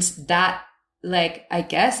 And that, like, I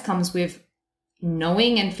guess comes with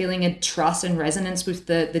knowing and feeling a trust and resonance with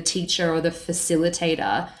the teacher or the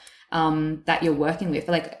facilitator that you're working with.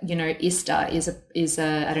 Like, you know, ISTA is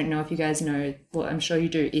a I don't know if you guys know, well, I'm sure you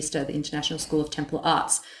do, ISTA, the International School of Temple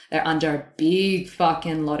Arts. They're under a big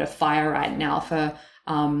fucking lot of fire right now for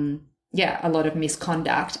a lot of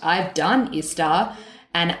misconduct. I've done ISTA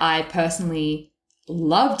and I personally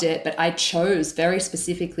loved it, but I chose very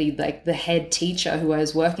specifically like the head teacher who I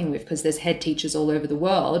was working with, because there's head teachers all over the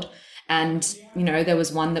world. And, you know, there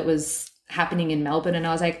was one that was happening in Melbourne and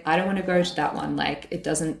I was like, I don't want to go to that one. Like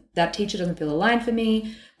that teacher doesn't feel aligned for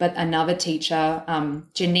me. But another teacher,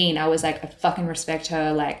 Janine, I was like, I fucking respect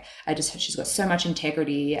her. Like she's got so much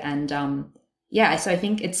integrity. And so I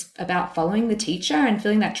think it's about following the teacher and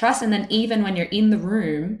feeling that trust. And then even when you're in the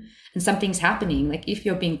room and something's happening, like if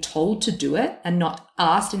you're being told to do it and not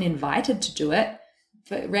asked and invited to do it,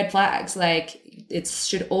 red flags. Like it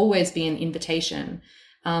should always be an invitation.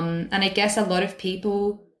 And I guess a lot of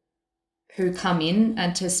people who come in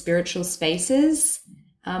into spiritual spaces,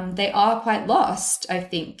 they are quite lost. I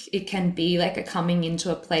think it can be like a coming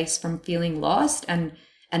into a place from feeling lost and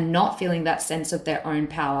not feeling that sense of their own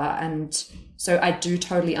power. And so I do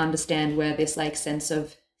totally understand where this like sense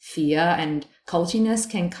of fear and cultiness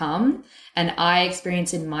can come. And I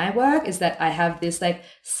experience in my work is that I have this like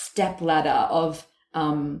step ladder of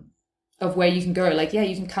where you can go. Like, yeah,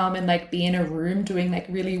 you can come and like be in a room doing like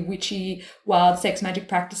really witchy, wild sex magic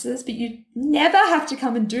practices, but you never have to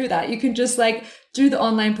come and do that. You can just like do the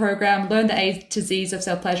online program, learn the A to Z's of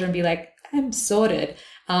self-pleasure and be like, I'm sorted.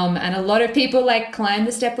 And a lot of people like climb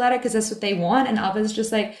the stepladder because that's what they want, and others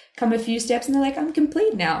just like come a few steps and they're like, I'm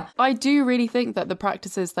complete now. I do really think that the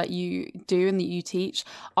practices that you do and that you teach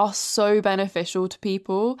are so beneficial to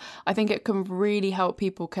people. I think it can really help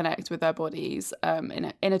people connect with their bodies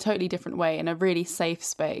in a totally different way, in a really safe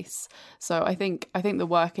space. So I think the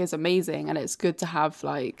work is amazing, and it's good to have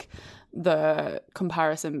like the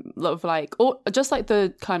comparison of like, or just like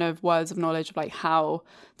the kind of words of knowledge of like how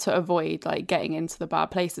to avoid like getting into the bad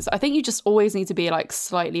places. I think you just always need to be like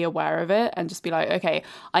slightly aware of it and just be like, okay,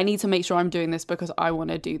 I need to make sure I'm doing this because I want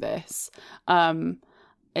to do this,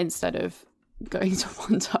 instead of going to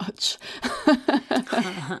One Touch.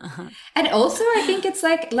 And also I think it's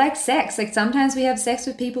like sex. Like sometimes we have sex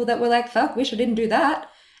with people that we're like, fuck, wish I didn't do that.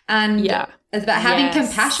 And Yeah. it's about having Yes.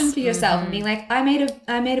 compassion for yourself and being like, I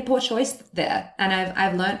made a poor choice there, and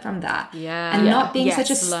I've learned from that. Yeah. And Yeah. not being Yes,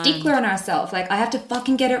 such a learned. stickler on ourselves. Like I have to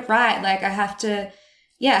fucking get it right. Like I have to,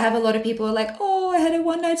 I have a lot of people who are like, oh, I had a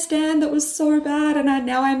one night stand that was so bad, and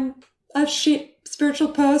now I'm a shit spiritual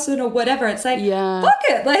person or whatever. It's like, Yeah. fuck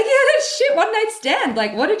it. Like, you had a shit one night stand.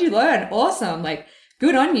 Like, what did you learn? Awesome. Like,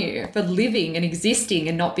 good on you for living and existing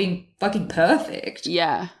and not being fucking perfect.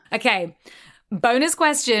 Yeah. Okay, bonus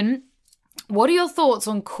question. What are your thoughts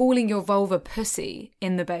on calling your vulva pussy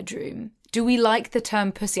in the bedroom? Do we like the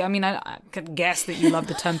term pussy? I mean, I could guess that you love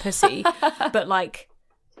the term pussy, but like,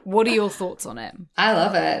 what are your thoughts on it? I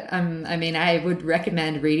love it. I mean, I would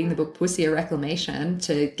recommend reading the book Pussy: A Reclamation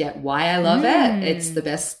to get why I love it. It's the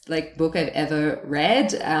best like book I've ever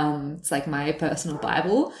read. It's like my personal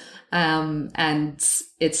Bible. And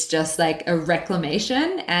it's just like a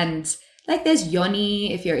reclamation. And like there's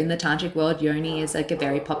yoni. If you're in the tantric world, yoni is like a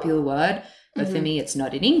very popular word. But for me, it's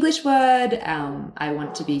not an English word. I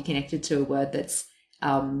want to be connected to a word that's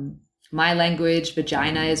my language.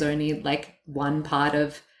 Vagina is only like one part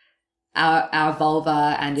of our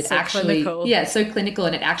vulva, and it So actually clinical. it's so clinical,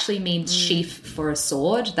 and it actually means sheath for a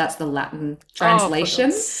sword. That's the Latin Oh,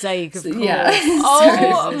 translation. for God's sake, of course. Yeah.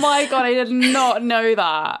 Oh my God, I did not know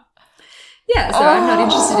that. Yeah, so I'm not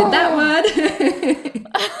interested in that word.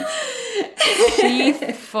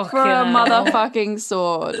 Fucking For a motherfucking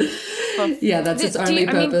sword. Yeah, that's its only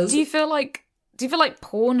purpose. do you feel like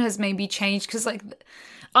porn has maybe changed? Because like,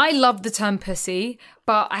 I love the term pussy,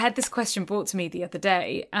 but I had this question brought to me the other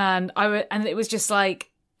day, and and it was just like,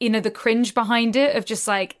 you know, the cringe behind it of just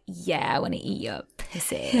like, yeah, I want to eat your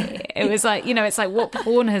pussy. It was like, you know, it's like what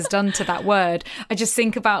porn has done to that word. I just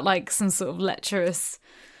think about like some sort of lecherous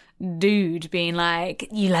dude being like,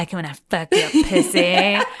 you like it when I fuck your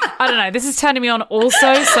pussy. I don't know. This is turning me on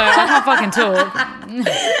also, so I can't fucking talk.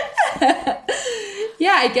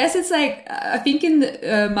 Yeah, I guess it's like, I think in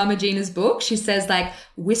Mama Gina's book, she says like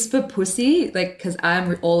whisper pussy, like, because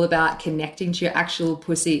I'm all about connecting to your actual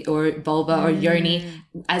pussy or vulva or yoni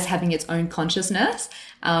as having its own consciousness.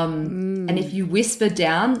 And if you whisper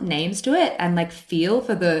down names to it and like feel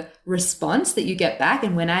for the response that you get back.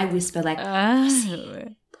 And when I whisper like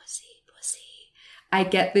pussy, I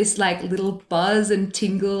get this like little buzz and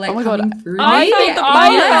tingle like coming through me. I felt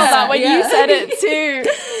that when you said it too.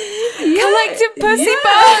 Collective pussy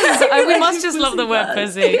buzz. We must just love the word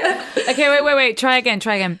pussy. Okay, wait. Try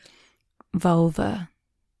again. Vulva.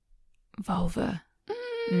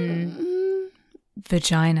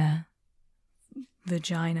 Vagina.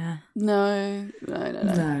 No.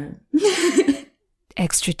 No.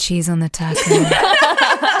 Extra cheese on the taco.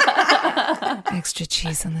 Extra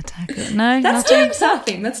cheese on the taco. No, That's doing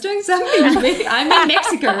something. That's doing something to me. I'm in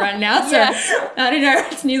Mexico right now, so I don't know.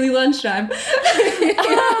 It's nearly lunchtime.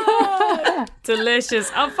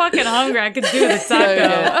 delicious. I'm fucking hungry. I could do the So taco.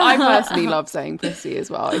 good. I personally love saying pussy as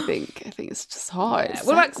well. I think it's just hot. It's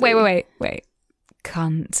What about sexy. wait.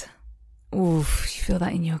 Cunt. Oof, you feel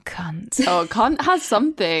that in your cunt. Oh, cunt has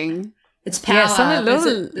something. It's power. Yeah, something There's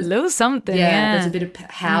little something. yeah, Yeah, there's a bit of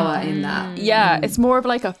power in that. Yeah, it's more of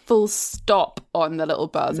like a full stop on the little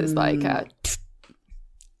buzz. It's like a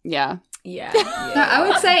yeah. yeah. No, I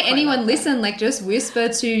would say anyone listen, like just whisper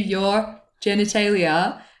to your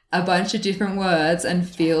genitalia a bunch of different words and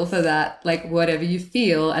feel for that, like whatever you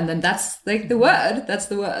feel. And then that's like the word. That's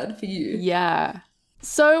the word for you. Yeah.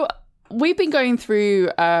 So we've been going through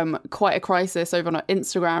quite a crisis over on our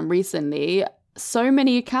Instagram recently. So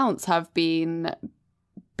many accounts have been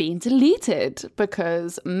deleted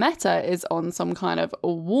because Meta is on some kind of a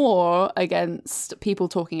war against people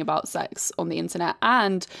talking about sex on the internet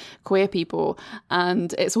and queer people.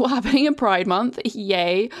 And it's all happening in Pride Month.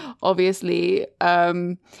 Yay, obviously.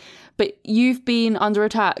 But you've been under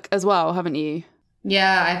attack as well, haven't you?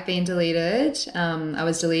 Yeah, I've been deleted. I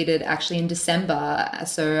was deleted actually in December.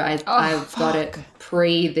 So I got it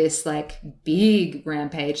pre this like big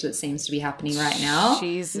rampage that seems to be happening right now.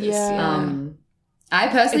 Jesus. Yeah. I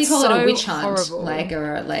personally call it a so witch hunt, horrible.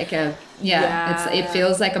 It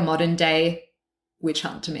feels like a modern day witch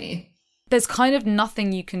hunt to me. There's kind of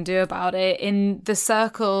nothing you can do about it. In the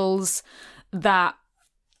circles that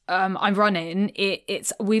I'm running,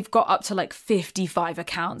 we've got up to like 55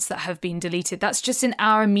 accounts that have been deleted. That's just in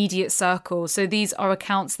our immediate circle. So these are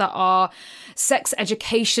accounts that are sex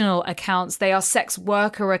educational accounts. They are sex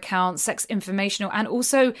worker accounts, sex informational, and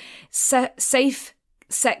also safe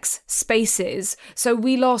sex spaces. So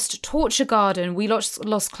we lost Torture Garden, we lost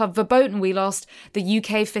Club Verboten, we lost the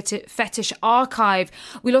UK Fetish Archive,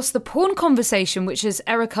 we lost the Porn Conversation, which is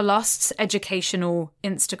Erica Lust's educational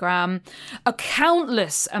Instagram, a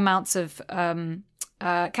countless amount of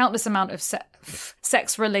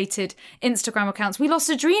sex related Instagram accounts. We lost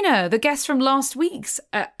Adrena, the guest from last week's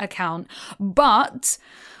account, but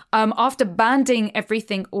after banding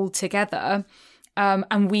everything all together,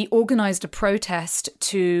 and we organised a protest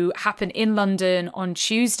to happen in London on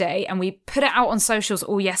Tuesday, and we put it out on socials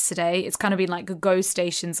all yesterday. It's kind of been like go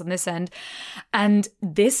stations on this end. And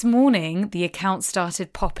this morning, the account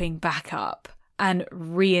started popping back up and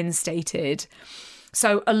reinstated.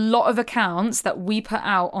 So a lot of accounts that we put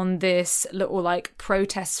out on this little like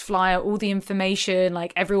protest flyer, all the information,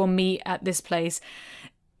 like everyone meet at this place,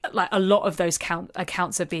 like a lot of those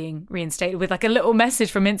accounts are being reinstated with like a little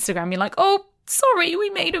message from Instagram. You're like, oh, sorry, we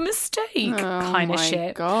made a mistake, kind of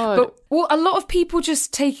shit. God. But a lot of people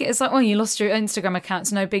just take it as like, oh, you lost your Instagram account,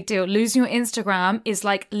 it's no big deal. Losing your Instagram is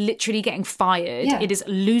like literally getting fired. Yeah. It is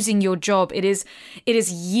losing your job. It is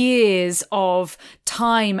years of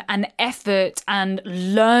time and effort and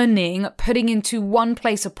learning, putting into one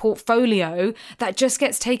place a portfolio that just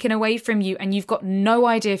gets taken away from you, and you've got no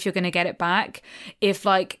idea if you're going to get it back. If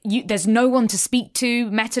like there's no one to speak to,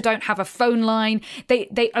 Meta don't have a phone line.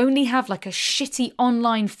 They only have like a shitty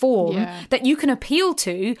online form that you can appeal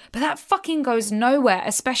to, but that fucking goes nowhere,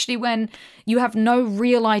 especially when you have no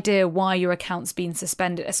real idea why your account's been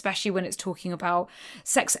suspended, especially when it's talking about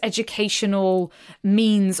sex educational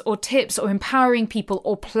means or tips or empowering people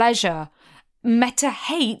or pleasure. Meta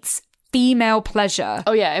hates female pleasure.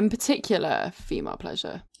 Oh yeah, in particular, female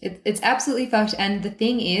pleasure. It's absolutely fucked. And the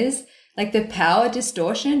thing is, like, the power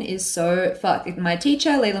distortion is so fucked. My teacher,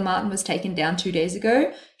 Layla Martin, was taken down 2 days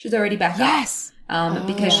ago. She's already back up.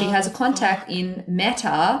 Because she has a contact in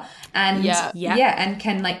Meta and and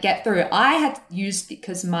can like get through. I had used,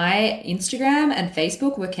 because my Instagram and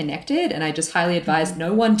Facebook were connected, and I just highly advise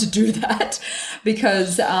no one to do that,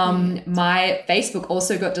 because my Facebook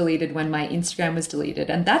also got deleted when my Instagram was deleted,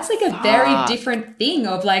 and that's like a very different thing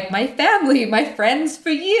of like my family, my friends for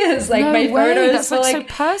years, like No my way, photos that's were like like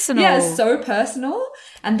so personal. Yeah, so personal.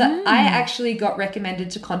 And that I actually got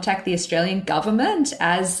recommended to contact the Australian government,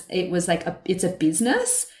 as it was like it's a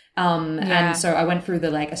business. And so I went through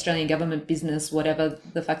the like Australian government business, whatever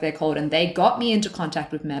the fuck they're called, and they got me into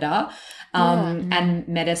contact with Meta. And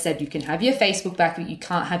Meta said, you can have your Facebook back, but you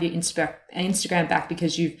can't have your Instagram back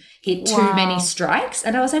because you've hit too many strikes.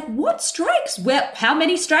 And I was like, what strikes? Well, how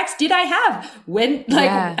many strikes did I have? When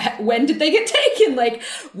did they get taken? Like,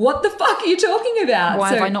 what the fuck are you talking about? Why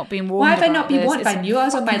have I not been warned? Why have I not been about warned? this? If I knew I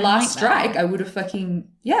was on my last strike, I would have fucking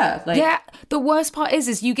the worst part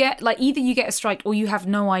is you get like, either you get a strike or you have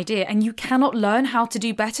no idea, and you cannot learn how to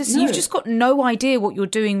do better. So you've just got no idea what you're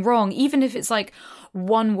doing wrong, even if it's like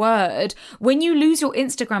one word. When you lose your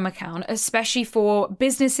Instagram account, especially for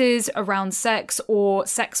businesses around sex or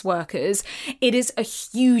sex workers, it is a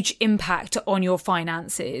huge impact on your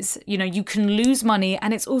finances. You know, you can lose money,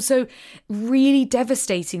 and it's also really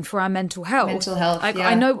devastating for our mental health. Like,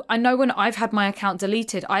 I know when I've had my account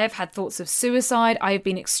deleted, I have had thoughts of suicide. I have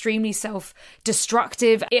been extremely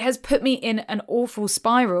self-destructive. It has put me in an awful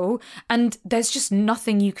spiral, and there's just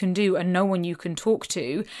nothing you can do and no one you can talk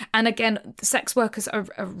to. And again, sex workers are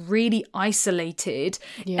really isolated,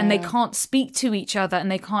 and they can't speak to each other,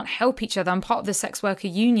 and they can't help each other. I'm part of the sex worker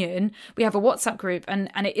union. We have a WhatsApp group,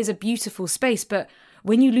 and it is a beautiful space, but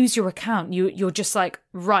when you lose your account, you're just like,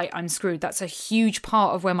 right, I'm screwed. That's a huge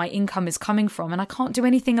part of where my income is coming from, and I can't do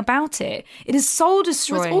anything about it. It is soul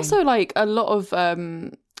destroying. Well, it's also like a lot of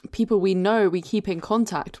people we know we keep in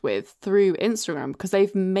contact with through Instagram, because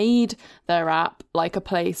they've made their app like a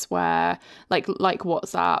place where like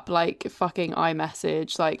WhatsApp, like fucking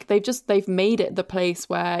iMessage, like they've made it the place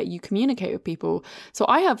where you communicate with people. So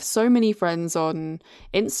I have so many friends on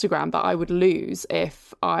Instagram that I would lose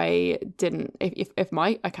if I didn't, if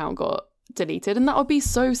my account got deleted, and that would be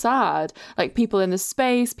so sad. Like, people in the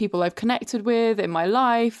space, people I've connected with in my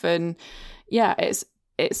life, and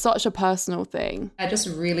it's such a personal thing. I just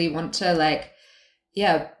really want to like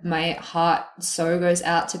yeah, my heart so goes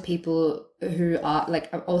out to people who are like,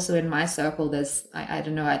 also in my circle, there's, I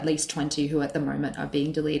don't know, at least 20 who at the moment have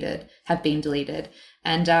been deleted.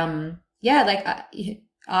 And yeah, like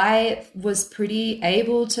I was pretty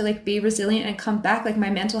able to like be resilient and come back. Like my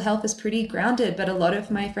mental health is pretty grounded, but a lot of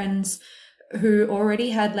my friends who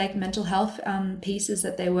already had like mental health pieces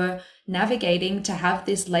that they were navigating, to have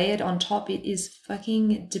this layered on top, it is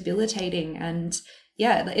fucking debilitating. And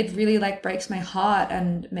yeah, it really like breaks my heart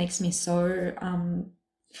and makes me so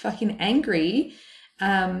fucking angry.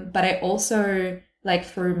 But I also, like,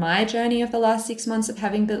 through my journey of the last 6 months of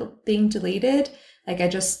having being deleted, like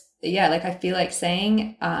I feel like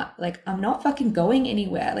saying, like, I'm not fucking going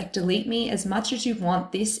anywhere. Like, delete me as much as you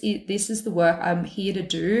want. This is the work I'm here to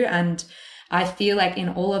do. And I feel like in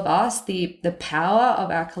all of us, the power of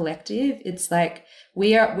our collective, it's like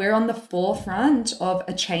we're on the forefront of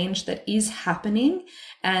a change that is happening.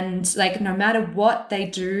 And like, no matter what they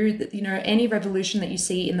do, you know, any revolution that you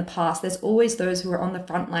see in the past, there's always those who are on the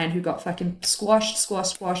front line who got fucking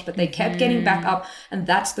squashed, but they kept getting back up. And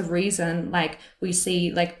that's the reason, like, we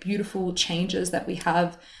see like beautiful changes that we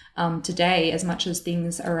have today, as much as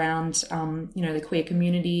things around, you know, the queer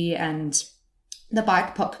community and the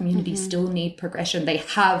BIPOC community still need progression. They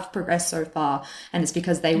have progressed so far, and it's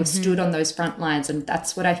because they were stood on those front lines. And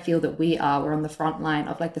that's what I feel that we are. We're on the front line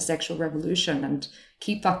of like the sexual revolution, and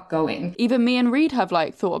keep fuck going. Even me and Reed have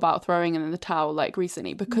like thought about throwing in the towel like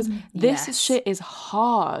recently, because this shit is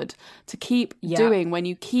hard to keep doing when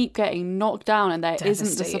you keep getting knocked down and there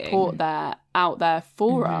isn't the support there out there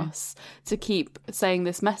for us to keep saying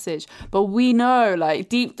this message. But we know, like,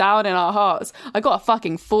 deep down in our hearts, I got a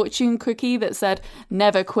fucking fortune cookie that said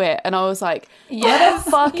never quit, and I was like, never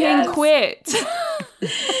fucking quit.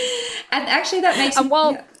 And actually that makes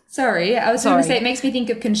me sorry, I was going to say, it makes me think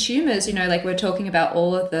of consumers, you know, like we're talking about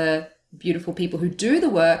all of the beautiful people who do the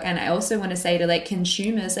work. And I also want to say to like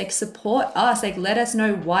consumers, like, support us, like let us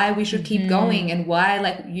know why we should keep going and why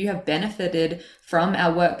like you have benefited from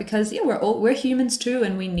our work, because we're humans too.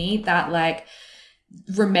 And we need that like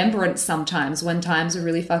remembrance sometimes when times are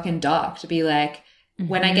really fucking dark, to be like,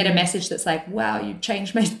 when I get a message that's like, wow, you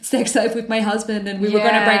changed my sex life with my husband and we were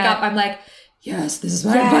going to break up, I'm like, yes, this is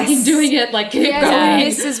why I'm fucking doing it. Like, keep going.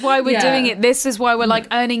 This is why we're doing it. This is why we're like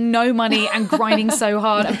earning no money and grinding so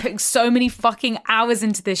hard and putting so many fucking hours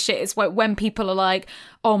into this shit. It's like when people are like,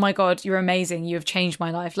 oh my God, you're amazing, you have changed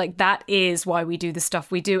my life. Like, that is why we do the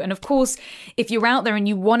stuff we do. And of course, if you're out there and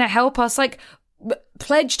you want to help us, like,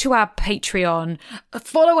 pledge to our Patreon,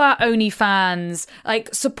 follow our OnlyFans,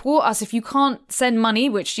 like, support us. If you can't send money,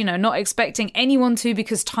 which, you know, not expecting anyone to,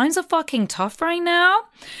 because times are fucking tough right now,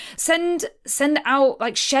 send out,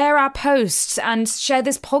 like, share our posts and share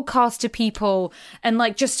this podcast to people, and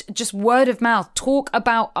like just word of mouth, talk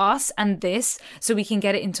about us and this, so we can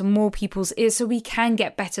get it into more people's ears, so we can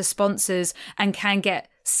get better sponsors and can get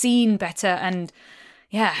seen better, and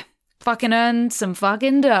fucking earn some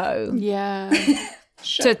fucking dough. Yeah.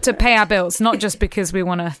 to pay our bills, not just because we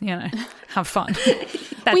want to, you know, have fun.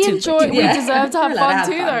 We deserve to have fun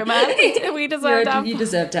too, though, man. We deserve to have fun. You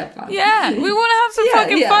deserve to have fun. Yeah, we want to have some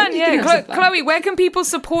fucking fun. Yeah, Chloe, where can people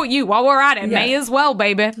support you while we're at it? May as well,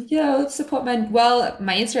 baby. Yeah, let's support my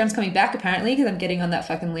Instagram's coming back apparently, because I'm getting on that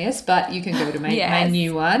fucking list, but you can go to my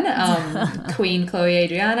new one, Queen Chloe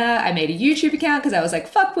Adriana. I made a YouTube account because I was like,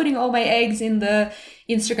 fuck putting all my eggs in the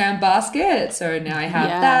Instagram basket. So now I have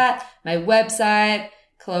that. My website,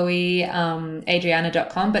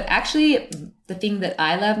 chloeadriana.com. But actually, the thing that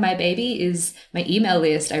I love, my baby, is my email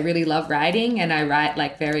list. I really love writing, and I write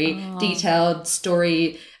like very detailed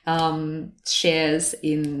story shares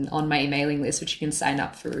on my emailing list, which you can sign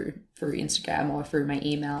up through Instagram or through my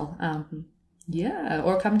email.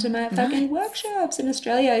 Or come to my fucking workshops in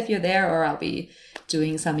Australia if you're there, or I'll be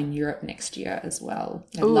doing some in Europe next year as well.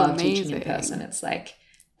 I love teaching in person. It's like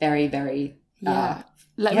very, very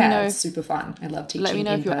let me know. It's super fun. I love teaching. Let me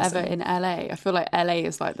know if you're person. ever in LA. I feel like LA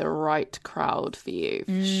is like the right crowd for you,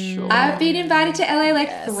 for sure. I've been invited to LA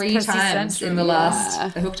like 3 times in the last. I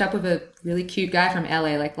hooked up with a really cute guy from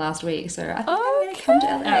LA like last week, so I think I'm gonna come to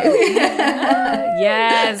LA.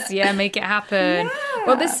 Yes, make it happen.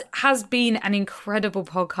 Well, this has been an incredible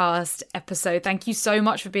podcast episode. Thank you so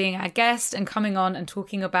much for being our guest and coming on and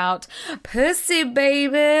talking about pussy,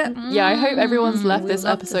 baby. Yeah, I hope everyone's left this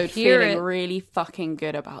episode feeling really fucking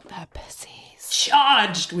good about their pussies.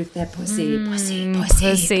 Charged with their pussy.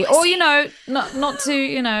 Pussy. Or, you know, not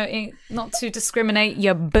to discriminate,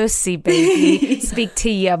 your bussy, baby. Speak to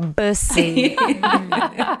your bussy.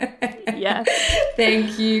 Yes.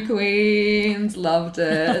 Thank you, queens. Loved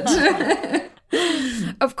it.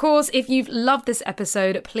 Of course, if you've loved this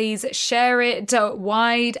episode, please share it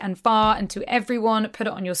wide and far and to everyone. Put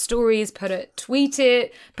it on your stories, tweet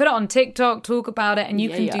it, put it on TikTok, talk about it, and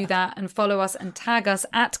you can do that and follow us and tag us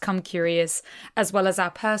at Come Curious, as well as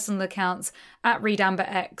our personal accounts at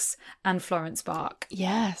ReadAmberX and Florence Bark.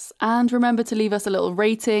 Yes, and remember to leave us a little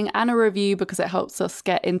rating and a review because it helps us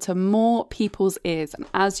get into more people's ears. And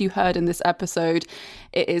as you heard in this episode,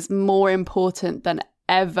 it is more important than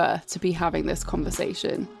ever to be having this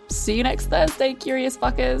conversation. See you next Thursday, curious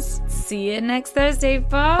fuckers. See you next Thursday.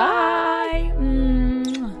 Bye. Bye.